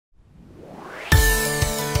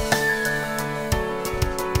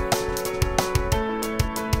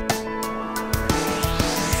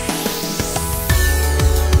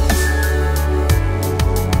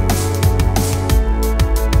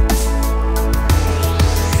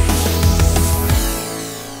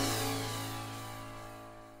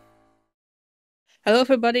Hello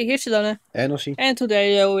everybody, here's Ilona. And Ossie. And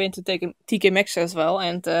today we went to take a TK Maxx as well.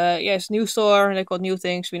 And yes, new store, they got new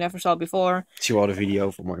things we never saw before. See all the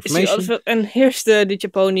video for more information. And here's the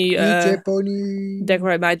DJ Pony, DJ Pony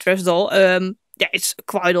Decorate My Dress doll. Yeah, it's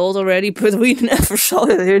quite old already, but we never saw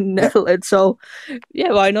it here in the Netherlands. So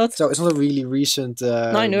yeah, why not? So it's not a really recent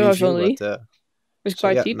 €9 review, only. but it's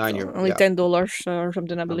quite cheap, €9, only $10 or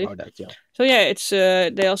something, I believe. That, yeah. So yeah, it's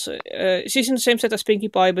they also she's in the same set as Pinkie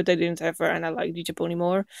Pie, but they didn't have her, and I like DJ Pony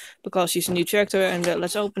more because she's a new character. And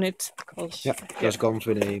let's open it because it comes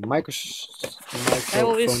with a microphone. I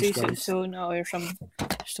always see so now here's some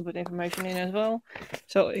stupid information in as well.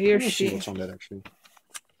 So here's what's on that actually.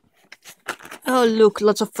 Oh look,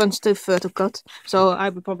 lots of fun stuff to cut. So I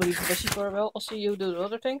will probably be busy for a while. I'll see you do the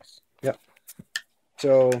other things. Yeah.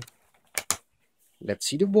 So let's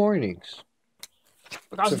see the warnings.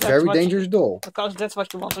 Because it's a very dangerous doll. Because that's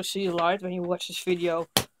what you want to see, right, when you watch this video.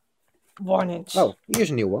 Warnings. Oh,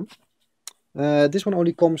 here's a new one. This one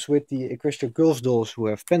only comes with the Equestria Girls dolls who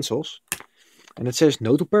have pencils. And it says,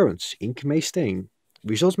 "Note to parents, ink may stain.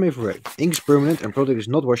 Results may vary. Ink is permanent and product is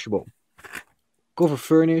not washable. Cover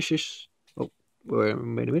furnishes... Oh, wait a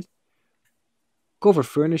minute. Cover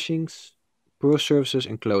furnishings, pro services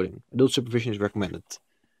and clothing. Adult supervision is recommended."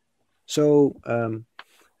 So,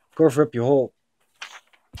 cover up your whole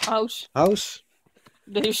house.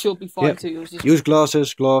 Then you should be fine to use this. Use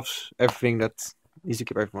glasses, gloves, everything that needs to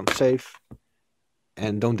keep everyone safe.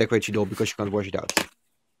 And don't decorate your doll because you can't wash it out.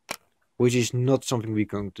 Which is not something we're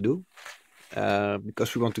going to do.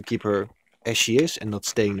 Because we want to keep her as she is and not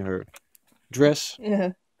stain her dress.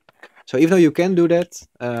 Yeah. So even though you can do that,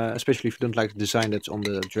 especially if you don't like the design that's on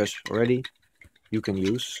the dress already, you can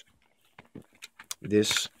use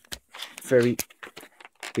this very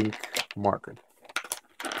pink marker.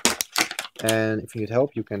 And if you need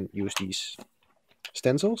help, you can use these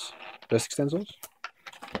stencils, plastic stencils.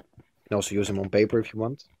 You can also use them on paper if you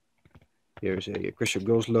want. Here's a Christian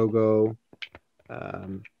Girls logo,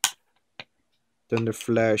 Thunder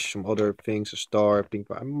Flash, some other things, a star, pink,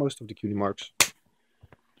 most of the cutie marks.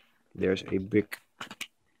 There's a big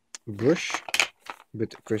brush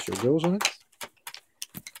with Christian Girls on it.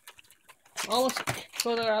 Almost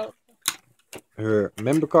got her out. Her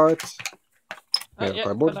member card.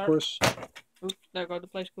 Cardboard, of course. Oop, there go the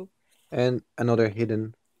play school. And another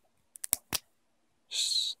hidden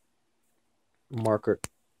marker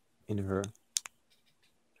in her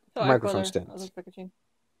microphone stand.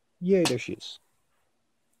 Yeah, there she is.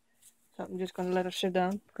 So I'm just gonna let her sit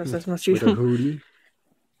down because that's not usual. With a hoodie.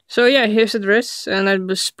 So yeah, here's the dress, and I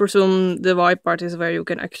presume the white part is where you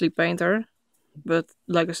can actually paint her. But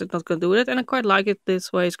like I said, not gonna do that, and I quite like it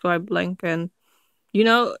this way. It's quite blank, and you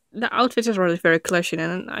know the outfit is really very clashing,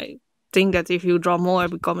 and I think that if you draw more,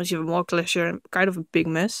 it becomes even more clashy and kind of a big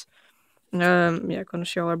mess. Yeah, gonna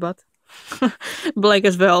show her butt, black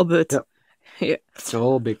as well, but yeah, it's a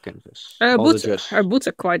whole big canvas. Her boots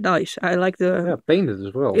are quite nice. I like the painted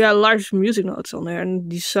as well. Yeah, large music notes on there and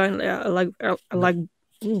design. Yeah, I like.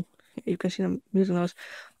 Ooh, you can see the music notes.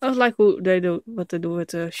 I like what they do with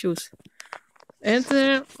the shoes. And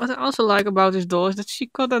what I also like about this doll is that she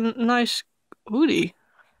got a nice hoodie.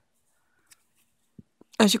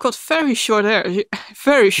 And she got very short hair.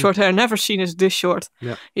 Very short hair. Never seen as this short.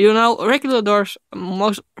 Yeah. You know,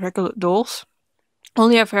 most regular dolls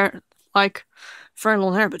only have hair like very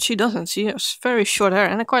long hair, but she doesn't. She has very short hair,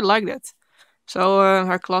 and I quite like that. So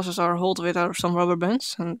her glasses are held with some rubber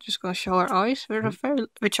bands, and I'm just gonna show her eyes,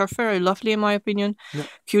 which are very lovely in my opinion. Yeah.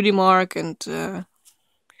 Cutie mark and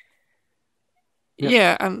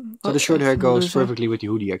yeah. So the short hair goes perfectly with the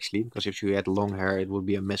hoodie actually, because if you had long hair, it would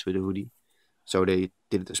be a mess with the hoodie. So they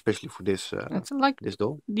did it especially for this like this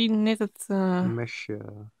doll. The knitted mesh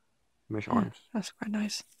arms. That's quite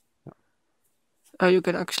nice. Yeah. You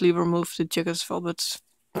can actually remove the jacket as well, but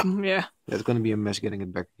yeah. It's gonna be a mess getting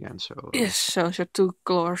it back again. So yes, so two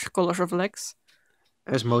colors of legs.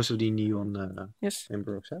 As most of the neon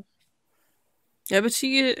Emperors have. Yeah, but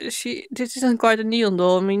this isn't quite a neon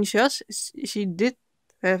doll. I mean, she did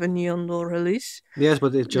have a neon doll release. Yes,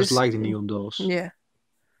 but it's just like the neon dolls. Yeah.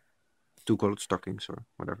 2-colored stockings or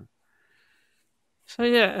whatever. So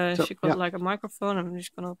yeah, she got like a microphone. I'm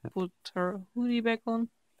just gonna put her hoodie back on.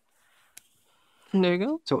 There you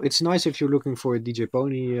go. So it's nice if you're looking for a DJ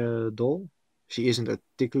Pony doll. She isn't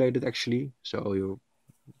articulated actually, so you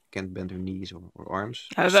can't bend her knees or arms.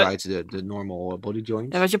 Besides the normal body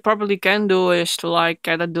joints. Yeah, what you probably can do is to like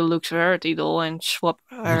get a deluxe rarity doll and swap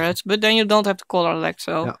her heads, but then you don't have to call her legs.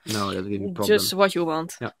 So no, that would be a problem. Just what you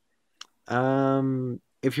want. Yeah.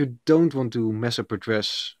 If you don't want to mess up her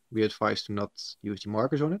dress we advise to not use the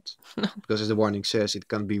markers on it. Because as the warning says, it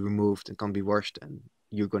can be removed and can be washed, and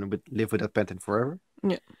you're going to live with that pattern forever.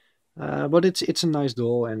 Yeah. But it's a nice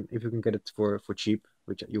doll, and if you can get it for cheap,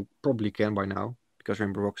 which you probably can by now, because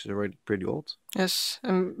Rainbow Rocks is already pretty old. Yes,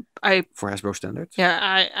 for Hasbro standards. Yeah,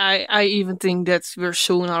 I even think that we're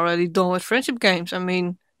soon already done with friendship games. I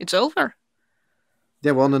mean, it's over.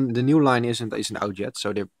 Yeah, well, the new line isn't out yet,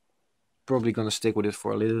 so they're probably gonna stick with it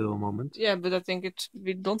for a little moment. Yeah, but I think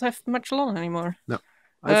we don't have much long anymore. No,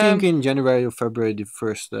 I think in January or February the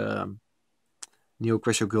first new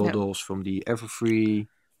Crystal Girl dolls from the Everfree.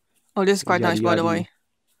 Oh, this is quite nice, by the way.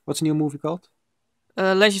 What's the new movie called?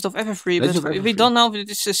 Legend of Everfree. We don't know if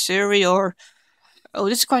it's a series or. Oh,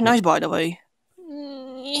 this is quite nice, by the way.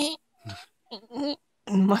 The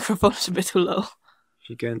microphone is a bit too low.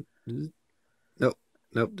 She can.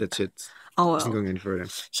 Nope, that's it. Oh well. Isn't going any further.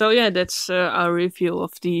 So yeah, that's our review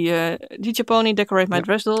of the DJ Pony Decorate My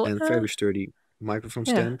Dress doll. And very sturdy microphone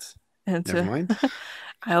stand. And never mind.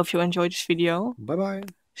 I hope you enjoyed this video. Bye bye.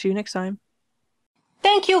 See you next time.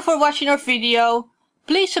 Thank you for watching our video.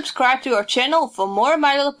 Please subscribe to our channel for more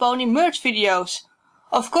My Little Pony merch videos.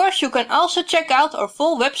 Of course, you can also check out our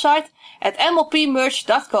full website at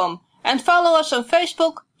mlpmerch.com and follow us on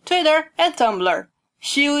Facebook, Twitter and Tumblr.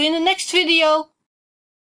 See you in the next video.